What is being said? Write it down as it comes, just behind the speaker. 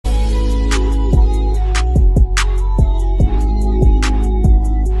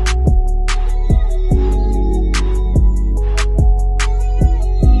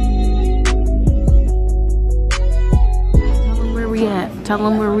Tell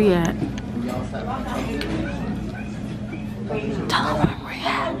them where we at. Tell them where we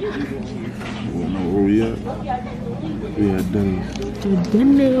at. We don't know where we at. We at Denny's.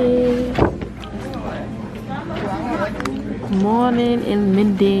 Denny's. Morning and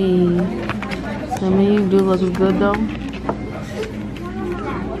midday. The menu do look good though.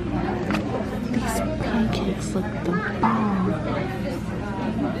 These pancakes look the bomb.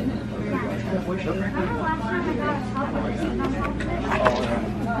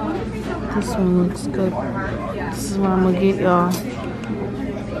 This one looks good. This is what I'm gonna get y'all.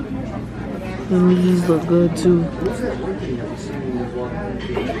 And these look good too.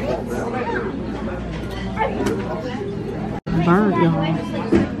 Burnt, y'all.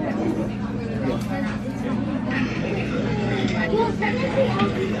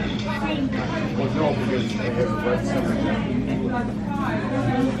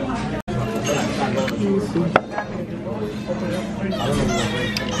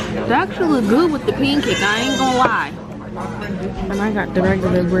 They actually look good with the pancake, I ain't gonna lie. And I got the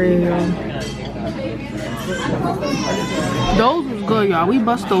regular bread, y'all. Those was good, y'all. We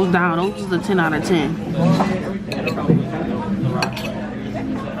bust those down. Those is a 10 out of 10.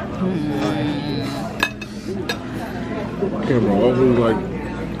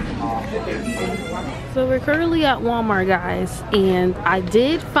 So we're currently at Walmart, guys, and I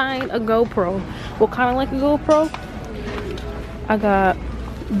did find a GoPro. Well, kind of like a GoPro. I got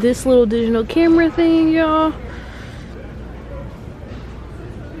this little digital camera thing, y'all.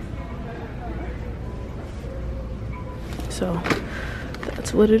 So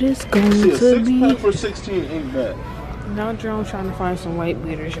that's what it is going to be. 6-pack for 16 ain't bad. Now Jerome's trying to find some white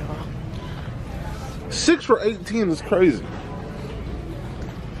beaters, y'all. 6 for 18 is crazy.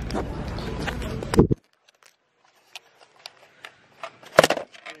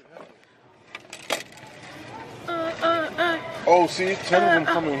 Oh, see, 10 of them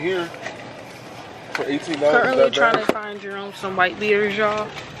coming here for $18. Currently trying to find Jerome some white beaters, y'all.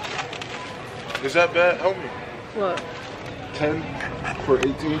 Is that bad? Help me. What? 10 for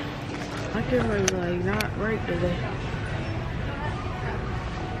 18. I can really like not right today.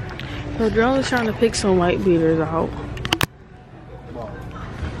 So Jerome is trying to pick some white beaters out.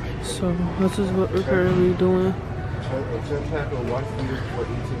 So this is what we're currently doing. A 10-pack of white beaters for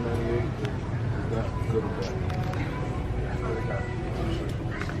 $18.98. Is that good or bad?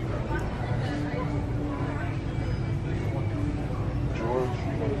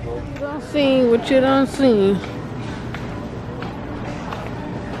 You done seen what you done seen.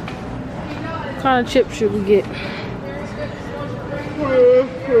 What kind of chips should we get?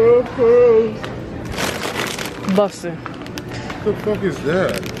 Bussin'. What the fuck is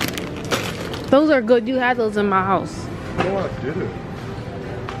that? Those are good. You had those in my house. No, I didn't.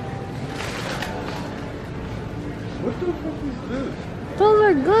 What the fuck is this? Those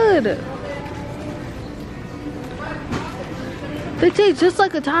are good. They taste just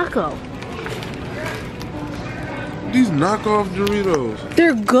like a taco. These knockoff Doritos.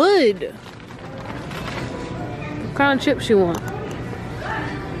 They're good. What kind of chips you want?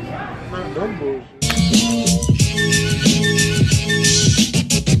 Not dumb bullshit.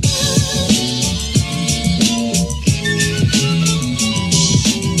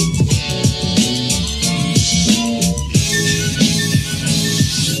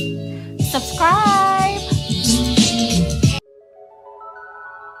 Subscribe.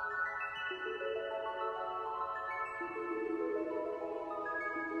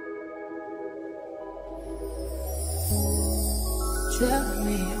 Tell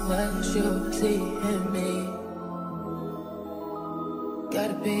me what you see in me.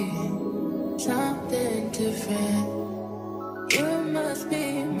 Gotta be something different. You must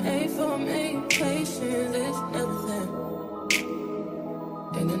be made for me. Patience is nothing.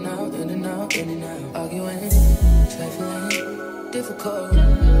 In and out, in and out, in and out. Arguing, trifling, difficult.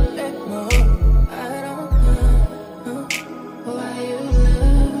 Let more. I don't know why you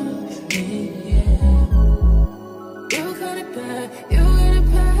love me. Yeah. You got it bad, you got it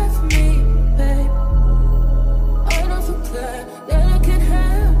bad for me, babe. I'm not so glad that I can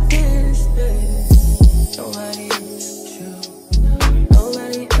have this, babe. Nobody else you,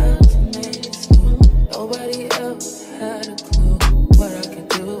 nobody else made it through. Nobody else had a clue what I could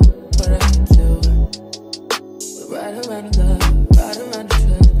do, what I could do. We're right around the love, right around the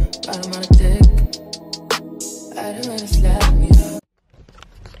trip, right around the dick, right around the slap me up.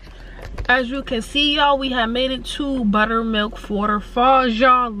 As you can see, y'all, we have made it to Buttermilk Waterfall,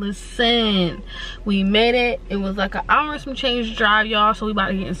 y'all. Listen, we made it. It was like an hour and some change drive, y'all. So we about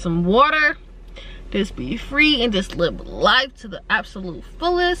to get in some water, just be free and just live life to the absolute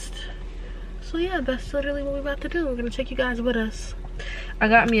fullest. So yeah, that's literally what we're about to do. We're gonna take you guys with us. I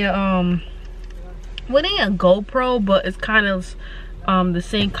got me a well, it ain't a GoPro, but it's kind of the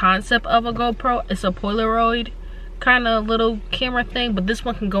same concept of a GoPro. It's a Polaroid kind of little camera thing, but this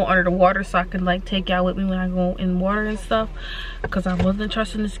one can go under the water, so I can like take y'all with me when I go in water and stuff, because I wasn't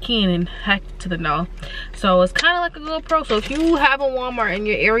trusting this Canon. Heck to the no. So it's kind of like a GoPro. So if you have a Walmart in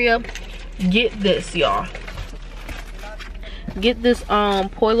your area, get this, y'all. Get this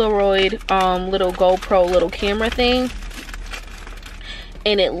Polaroid little GoPro little camera thing,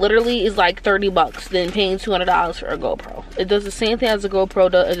 and it literally is like 30 bucks than paying $200 for a GoPro. It does the same thing as a GoPro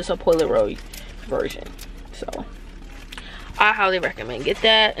does, it's just a Polaroid version. So I highly recommend get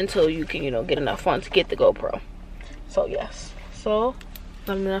that until you can, you know, get enough funds to get the GoPro. So yes, so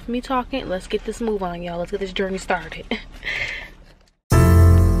enough of me talking, let's get this move on, y'all. Let's get this journey started.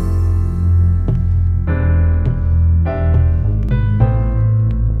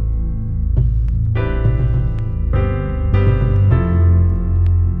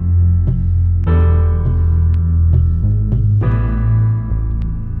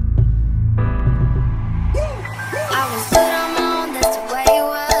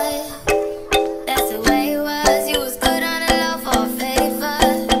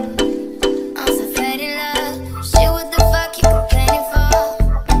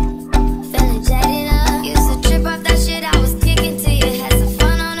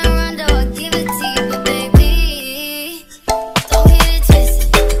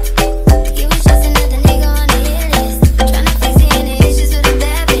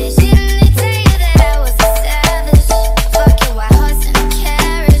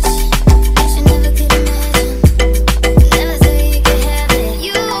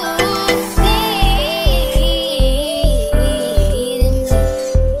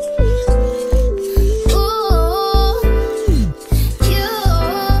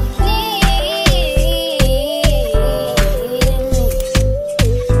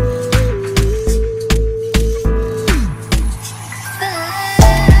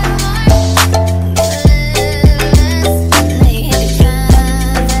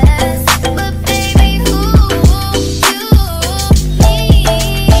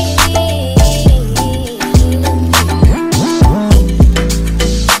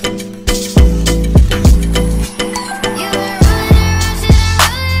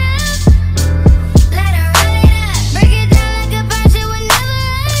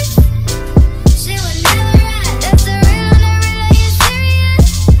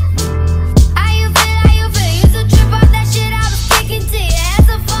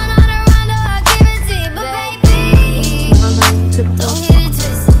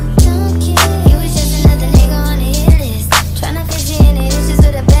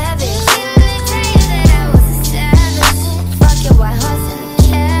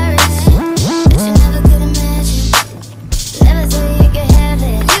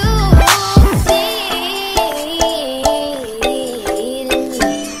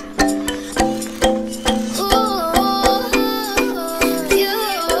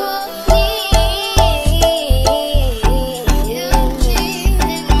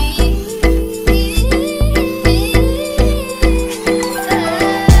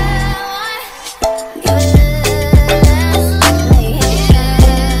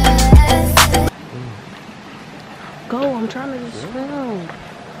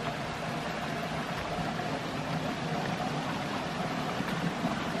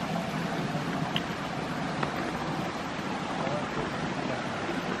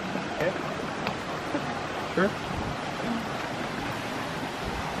 Sure.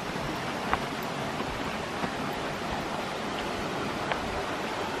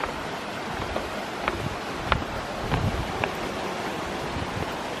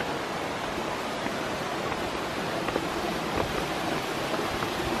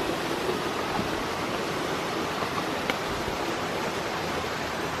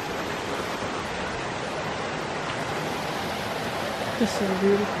 It's so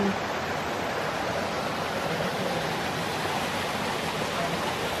beautiful.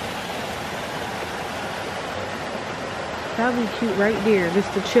 That'd be cute right there,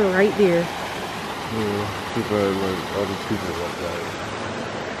 just to chill right there. Yeah, too bad like all these people like that.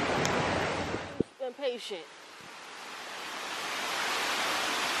 Been patient.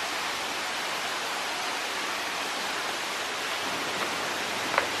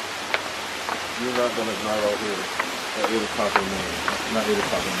 You're not gonna drive out here at 8 o'clock in the morning. Not 8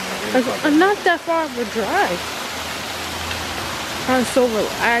 o'clock in the morning. I'm not that far of a drive. I'm so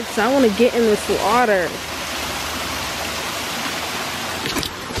relaxed. I want to get in this water.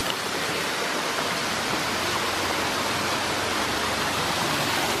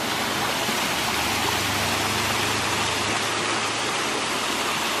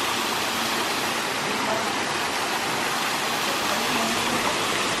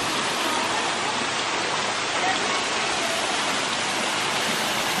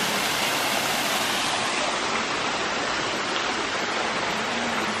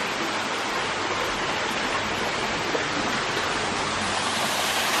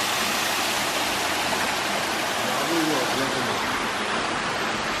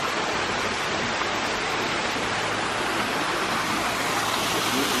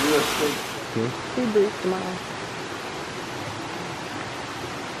 Debrief tomorrow.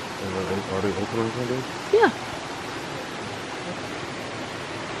 Are they open on Sunday? Yeah.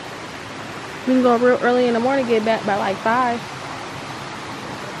 We can go real early in the morning, get back by like 5.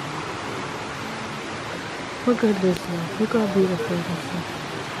 Look at this one. Look how beautiful this is.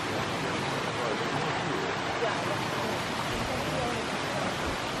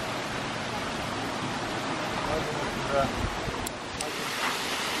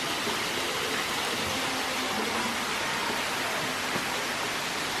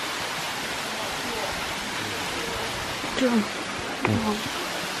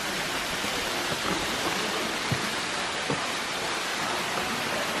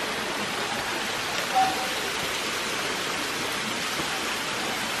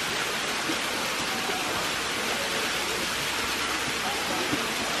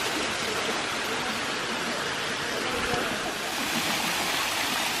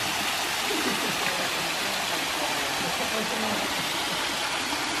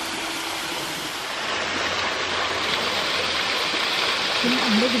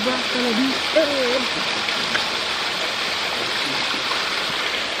 Baby Brock's gonna be good.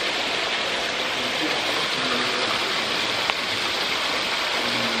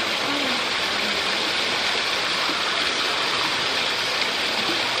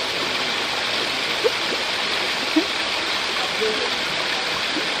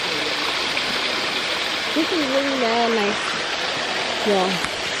 This is really nice. Yeah.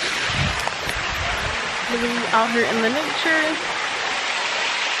 Living out here in the nature.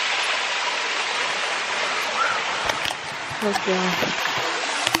 Look, yeah.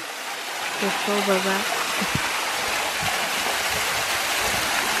 It's so bad.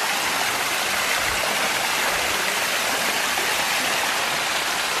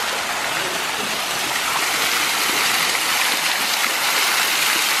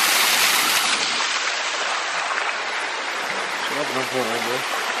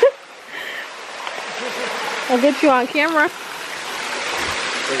 I'll get you on camera.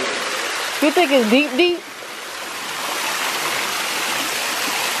 You think it's deep, deep?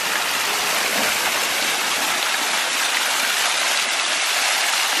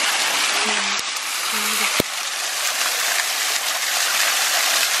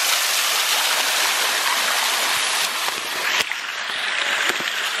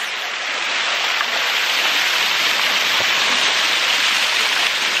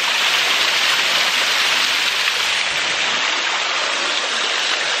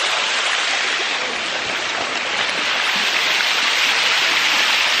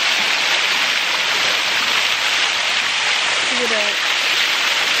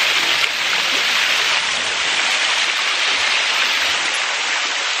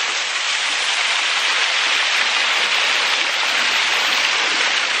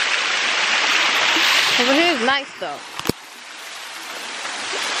 Over here is nice though.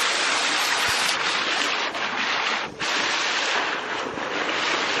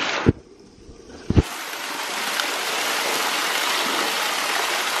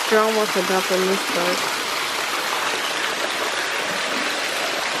 You're almost a dump in this part.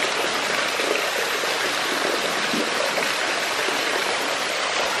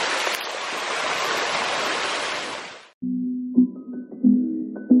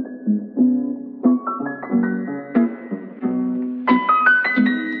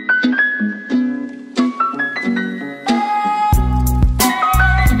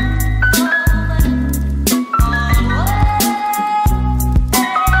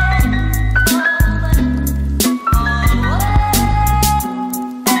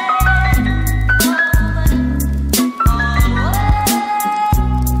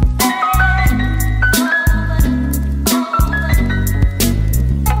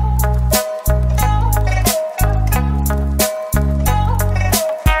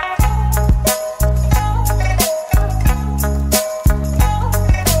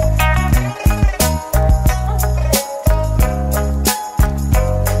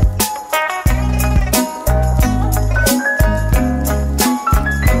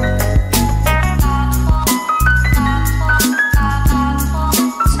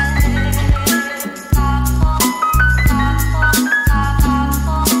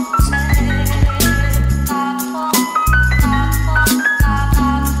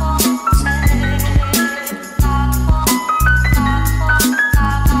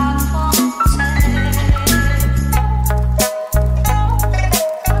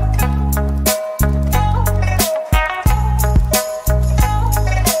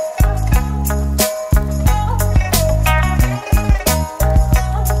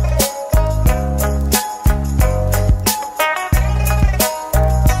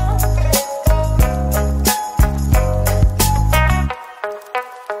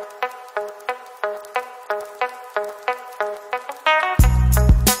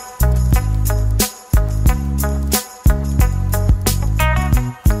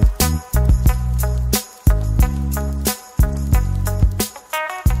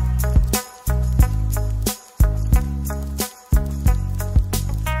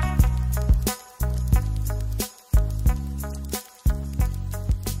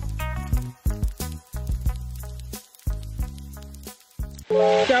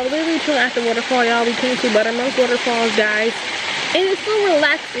 Y'all, we're literally chilling at the waterfall, y'all. We came to Buttermilk Waterfalls, guys. And it's so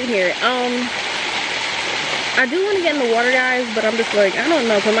relaxing here. I do want to get in the water, guys, but I'm just like, I don't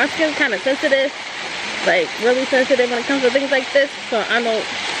know, because my skin's kind of sensitive. Like, really sensitive when it comes to things like this. So I don't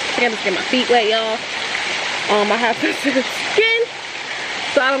think I'm just get my feet wet, y'all. I have sensitive skin.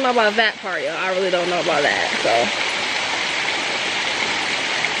 So I don't know about that part, y'all. I really don't know about that, so.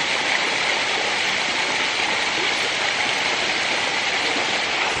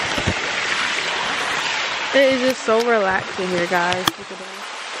 It is just so relaxing here, guys. Look at that.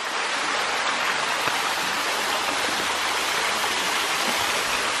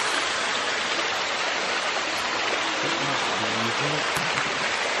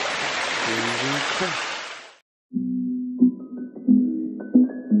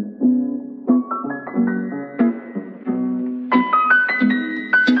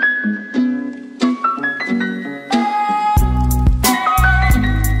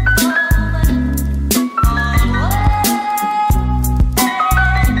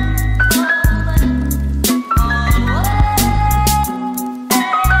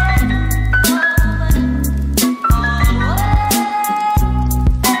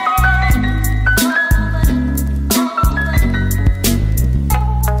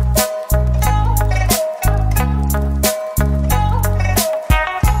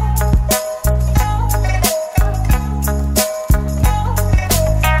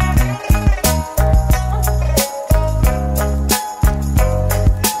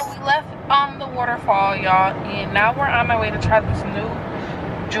 Waterfall, y'all, and now we're on our way to try this new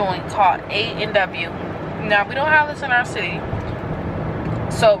joint called A&W. Now we don't have this in our city,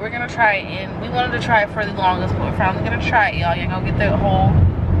 so we're gonna try it, and we wanted to try it for the longest, but we're finally gonna try it, y'all. You're gonna get the whole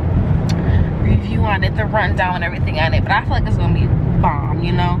review on it, the rundown and everything on it, but I feel like it's gonna be bomb,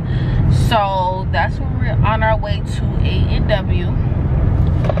 you know. So that's where we're on our way to A&W.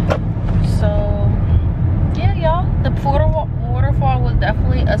 So yeah, y'all, the waterfall was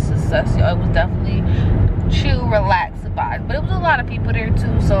definitely a success, y'all. It was definitely chill, relaxed vibes, but it was a lot of people there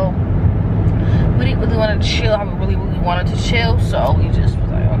too, so we didn't really want to chill how we really wanted to chill, so we just was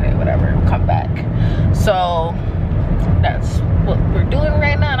like, okay, whatever, we'll come back. So that's what we're doing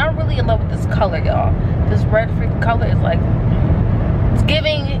right now, and I'm really in love with this color, y'all. This red freaking color is like, it's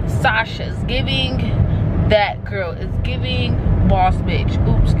giving Sasha, it's giving that girl, it's giving boss bitch.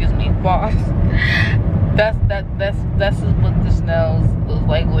 Oops, excuse me, boss. That's what this nails was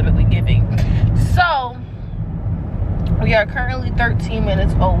like, literally giving. So we are currently 13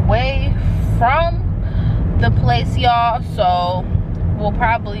 minutes away from the place, y'all, so we'll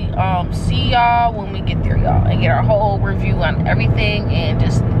probably see y'all when we get there, y'all, and get our whole review on everything and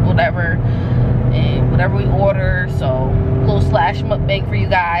just whatever we order. So a little slash mukbang for you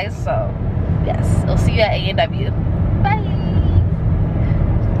guys. So yes, I'll see you at A&W. Bye.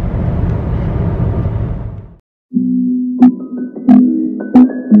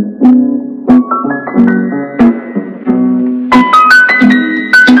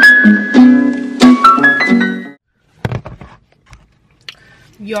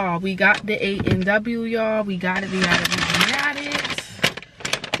 Y'all, we got the A&W, y'all. We got it. Oh,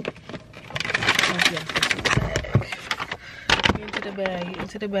 yeah, into the bag. Get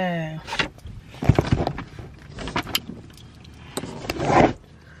into the bag.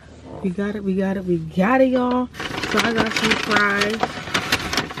 We got it, y'all. So I got some fries.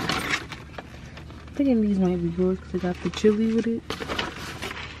 I'm thinking these might be good because they got the chili with it.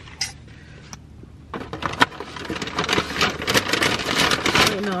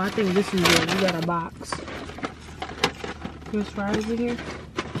 No, I think this is good. We got a box. There's fries in here.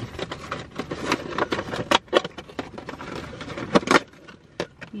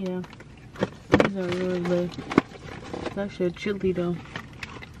 Yeah, these are really good. That shit chili though.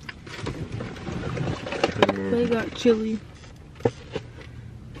 They got chili.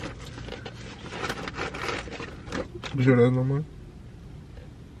 You sure that's not mine?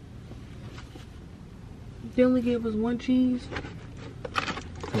 They only gave us one cheese.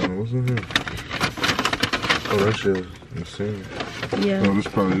 What's in here? Oh, that shit insane. Yeah. No, this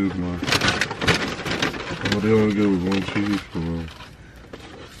probably is mine. Oh, they only gave us one cheese for real.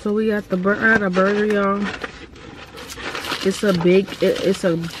 So we got the burger, y'all. It's a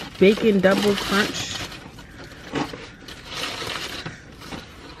bacon double crunch.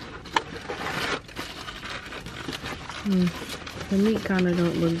 The meat kind of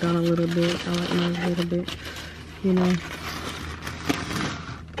don't look done a little bit. I like mine a little bit, you know.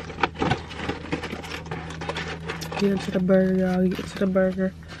 Get into the burger, y'all. Get to the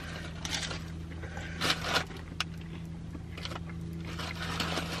burger.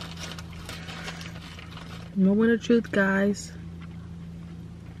 Moment of truth, guys.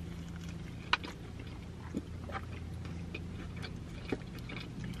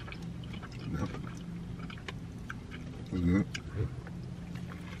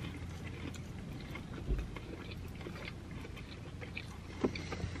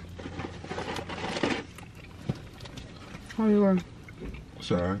 How you doing?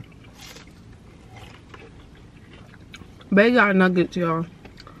 It's alright. Baby got nuggets, y'all.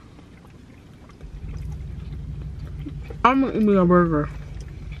 I'm gonna eat me a burger.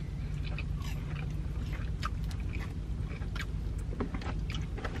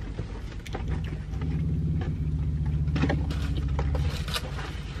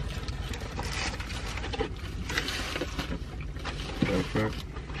 Okay.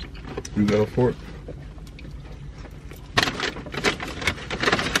 You got a fork?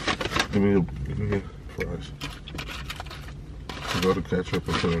 Give me fries. Go to ketchup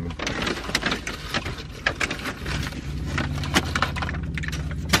and put it in.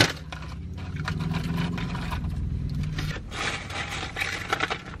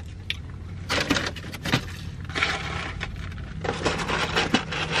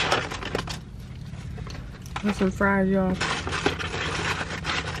 That's some fries, y'all.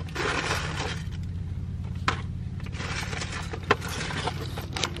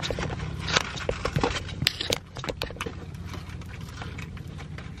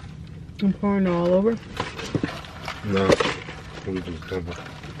 I'm pouring it all over. No, we just done it.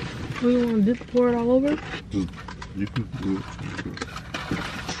 Oh, you want to pour it all over? Just, you can do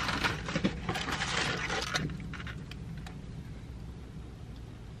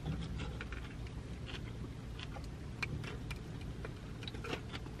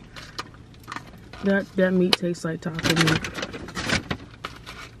it. That meat tastes like taco meat.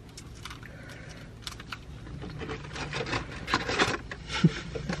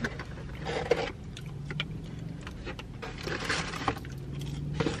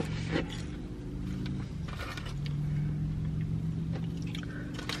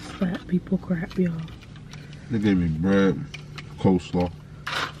 Fat people crap, y'all. They gave me bread, coleslaw.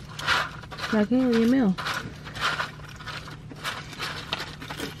 I can't eat a meal.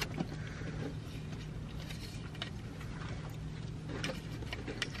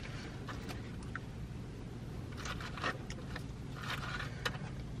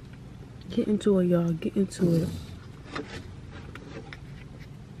 Get into it, y'all. Get into it.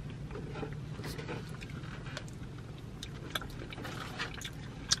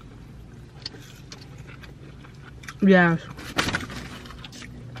 Yes.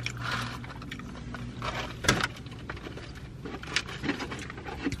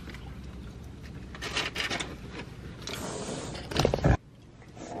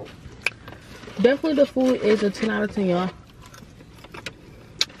 Definitely the food is a 10 out of 10, y'all.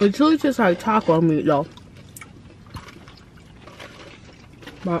 It's really just like taco meat, though.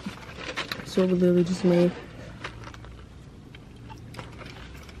 But Silver Lily just made.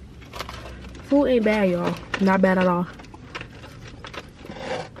 Food ain't bad, y'all. Not bad at all.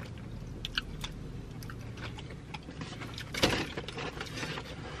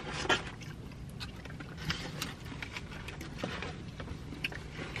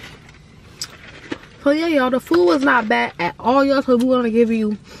 So yeah, y'all, the food was not bad at all, y'all. So we want to give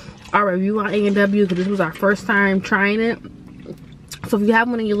you our review on A&W because this was our first time trying it. So if you have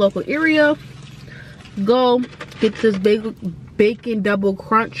one in your local area, go get this bacon double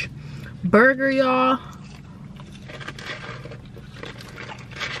crunch burger, y'all.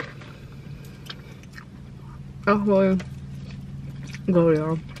 Oh boy, go,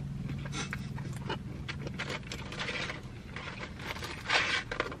 y'all.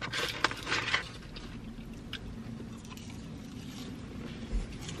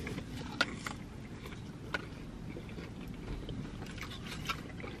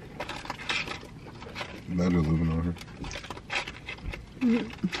 Now they're living on her.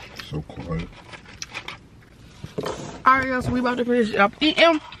 So quiet. Alright, y'all, so we about to finish up eating.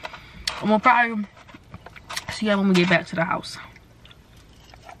 I'm gonna probably see y'all when we get back to the house.